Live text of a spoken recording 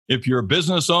If you're a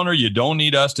business owner, you don't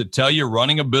need us to tell you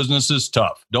running a business is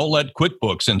tough. Don't let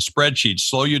QuickBooks and spreadsheets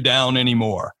slow you down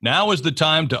anymore. Now is the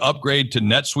time to upgrade to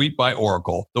NetSuite by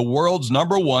Oracle, the world's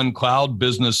 #1 cloud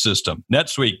business system.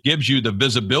 NetSuite gives you the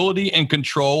visibility and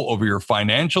control over your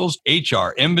financials,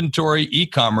 HR, inventory,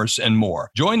 e-commerce, and more.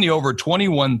 Join the over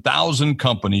 21,000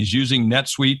 companies using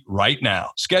NetSuite right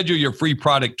now. Schedule your free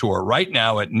product tour right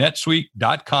now at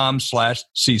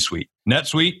netsuite.com/C-suite.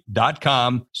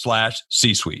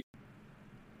 netsuite.com/C-suite.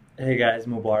 Hey guys,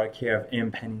 Mubarak here of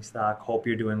InPenny Stock. Hope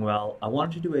you're doing well. I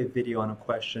wanted to do a video on a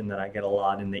question that I get a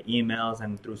lot in the emails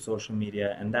and through social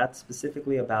media, and that's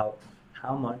specifically about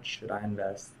how much should I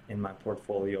invest in my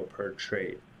portfolio per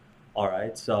trade.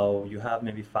 Alright, so you have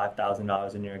maybe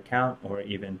 $5,000 in your account or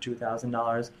even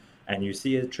 $2,000 and you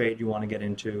see a trade you want to get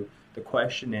into. The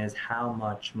question is, how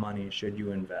much money should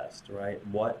you invest, right?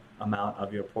 What amount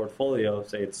of your portfolio,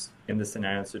 say it's in this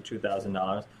scenario, so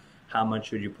 $2,000, how much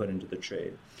should you put into the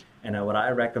trade? And what I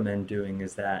recommend doing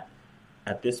is that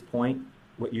at this point,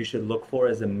 what you should look for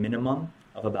is a minimum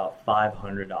of about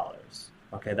 $500.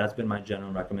 Okay, that's been my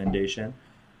general recommendation.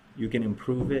 You can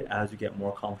improve it as you get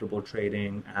more comfortable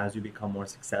trading, as you become more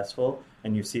successful,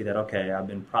 and you see that, okay, I've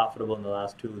been profitable in the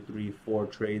last 2, 3, 4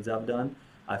 trades I've done.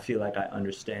 I feel like I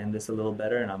understand this a little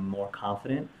better and I'm more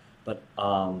confident. But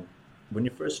when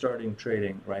you're first starting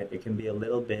trading, right, it can be a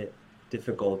little bit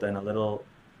difficult and a little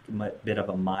bit of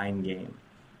a mind game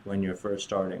when you're first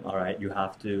starting. All right, you're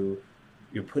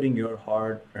putting your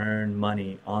hard-earned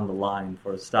money on the line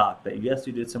for a stock that, yes,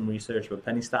 you did some research, but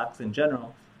penny stocks in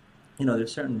general,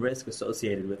 there's certain risk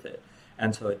associated with it.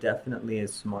 And so it definitely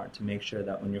is smart to make sure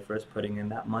that when you're first putting in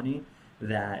that money,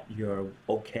 that you're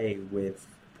okay with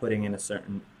putting in a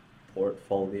certain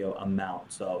portfolio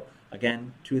amount. So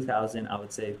again, $2,000, I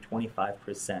would say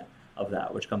 25% of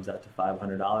that, which comes out to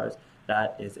 $500.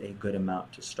 That is a good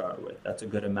amount to start with. That's a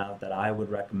good amount that I would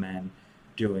recommend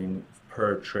doing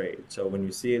per trade. So when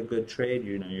you see a good trade,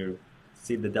 you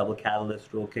see the double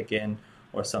catalyst rule kick in,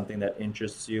 or something that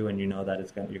interests you and you know that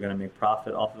you're going to make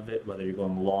profit off of it, whether you're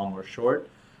going long or short,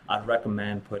 I'd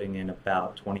recommend putting in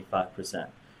about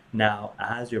 25%. Now,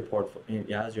 as your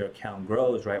account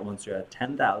grows, right, once you're at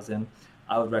 10,000,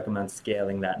 I would recommend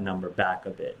scaling that number back a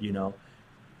bit.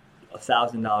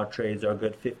 $1,000 trades are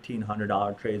good,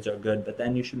 $1,500 trades are good, but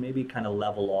then you should maybe kind of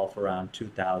level off around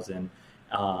 2,000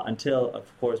 until,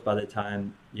 of course, by the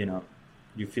time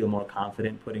you feel more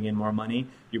confident putting in more money,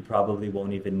 you probably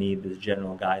won't even need this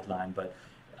general guideline. But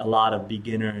a lot of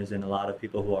beginners and a lot of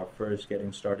people who are first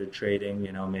getting started trading,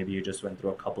 maybe you just went through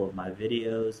a couple of my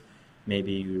videos,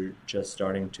 maybe you're just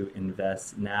starting to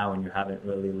invest now and you haven't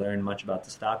really learned much about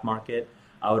the stock market,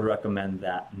 I would recommend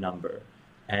that number.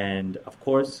 And of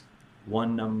course,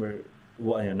 number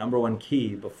one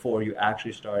key before you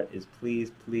actually start is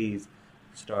please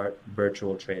start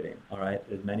virtual trading. All right,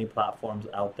 there's many platforms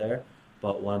out there,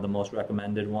 but one of the most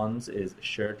recommended ones is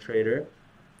ShareTrader.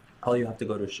 All you have to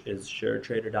go to is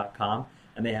sharetrader.com,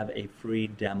 and they have a free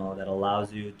demo that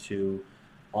allows you to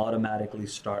automatically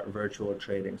start virtual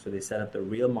trading. So they set up the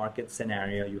real market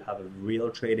scenario. You have a real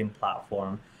trading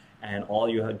platform, and all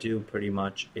you have to do pretty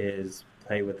much is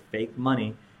play with fake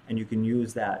money, and you can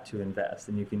use that to invest,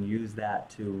 and you can use that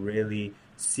to really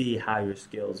see how your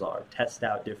skills are, test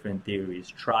out different theories,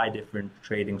 try different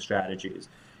trading strategies.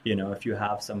 If you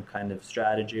have some kind of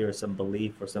strategy or some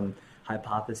belief or some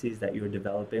hypotheses that you're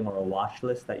developing or a watch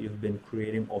list that you've been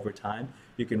creating over time,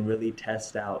 you can really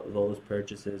test out those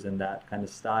purchases and that kind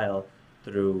of style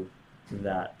through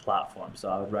that platform. So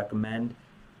I would recommend,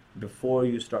 before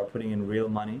you start putting in real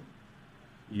money,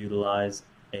 utilize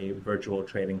a virtual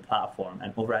trading platform.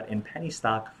 And over at InPenny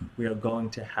Stock, we are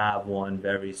going to have one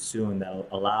very soon that will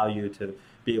allow you to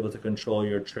be able to control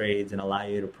your trades and allow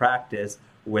you to practice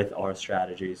with our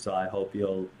strategy. So I hope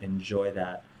you'll enjoy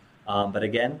that. But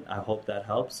again, I hope that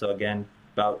helps. So again,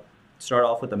 start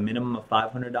off with a minimum of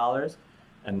 $500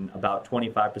 and about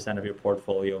 25% of your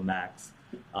portfolio max.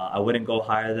 I wouldn't go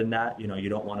higher than that. You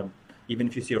don't want to, even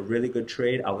if you see a really good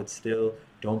trade, I would still,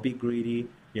 don't be greedy.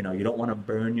 You don't want to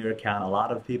burn your account. A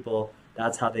lot of people,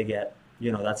 that's how they get,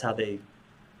 that's how they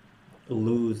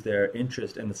lose their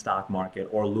interest in the stock market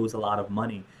or lose a lot of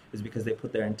money, is because they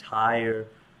put their entire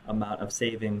amount of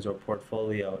savings or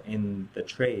portfolio in the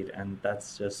trade, and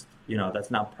that's just,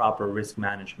 that's not proper risk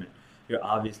management. You're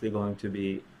obviously going to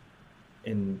be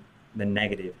in the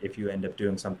negative if you end up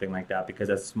doing something like that, because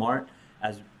as smart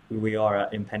as we are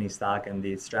in penny stock and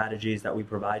the strategies that we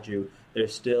provide you,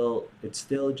 it's still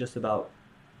just about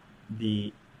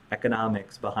the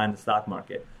economics behind the stock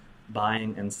market,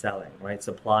 buying and selling, right?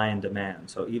 Supply and demand.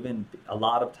 So even a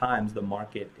lot of times the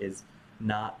market is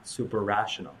not super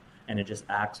rational. and it just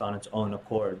acts on its own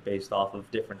accord based off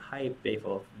of different hype, based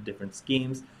off of different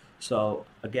schemes. So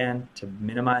again, to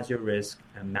minimize your risk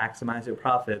and maximize your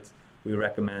profits, we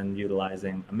recommend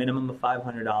utilizing a minimum of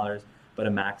 $500, but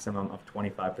a maximum of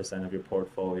 25% of your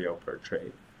portfolio per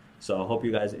trade. So I hope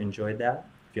you guys enjoyed that.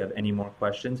 If you have any more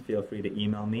questions, feel free to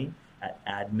email me at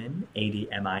admin,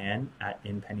 ADMIN,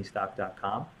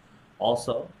 @inpennystock.com.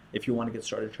 Also, if you want to get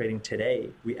started trading today,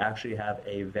 we actually have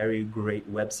a very great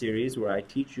web series where I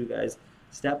teach you guys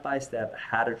step-by-step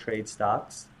how to trade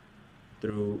stocks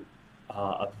through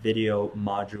a video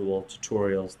module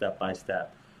tutorial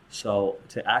step-by-step. So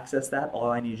to access that, all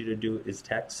I need you to do is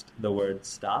text the word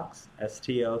stocks,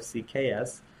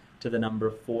 STOCKS, to the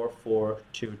number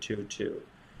 44222.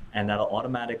 And that'll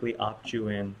automatically opt you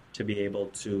in to be able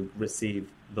to receive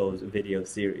those video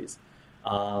series.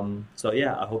 So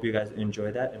yeah, I hope you guys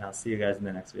enjoy that, and I'll see you guys in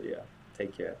the next video.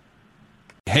 Take care.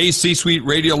 Hey, C-Suite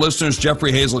Radio listeners,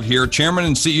 Jeffrey Hazlett here, Chairman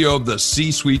and CEO of the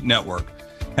C-Suite Network.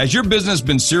 Has your business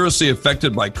been seriously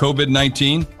affected by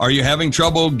COVID-19? Are you having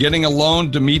trouble getting a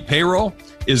loan to meet payroll?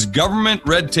 Is government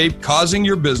red tape causing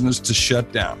your business to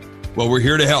shut down? Well, we're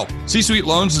here to help. C-Suite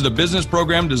Loans is a business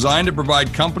program designed to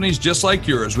provide companies just like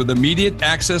yours with immediate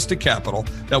access to capital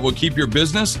that will keep your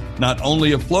business not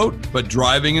only afloat, but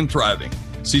driving and thriving.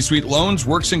 C-Suite Loans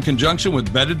works in conjunction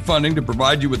with vetted funding to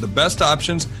provide you with the best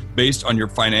options based on your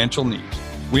financial needs.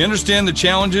 We understand the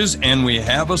challenges and we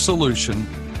have a solution.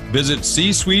 Visit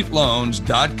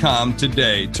csuiteloans.com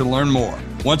today to learn more.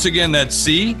 Once again, that's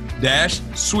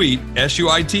C-suite,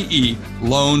 S-U-I-T-E,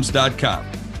 loans.com.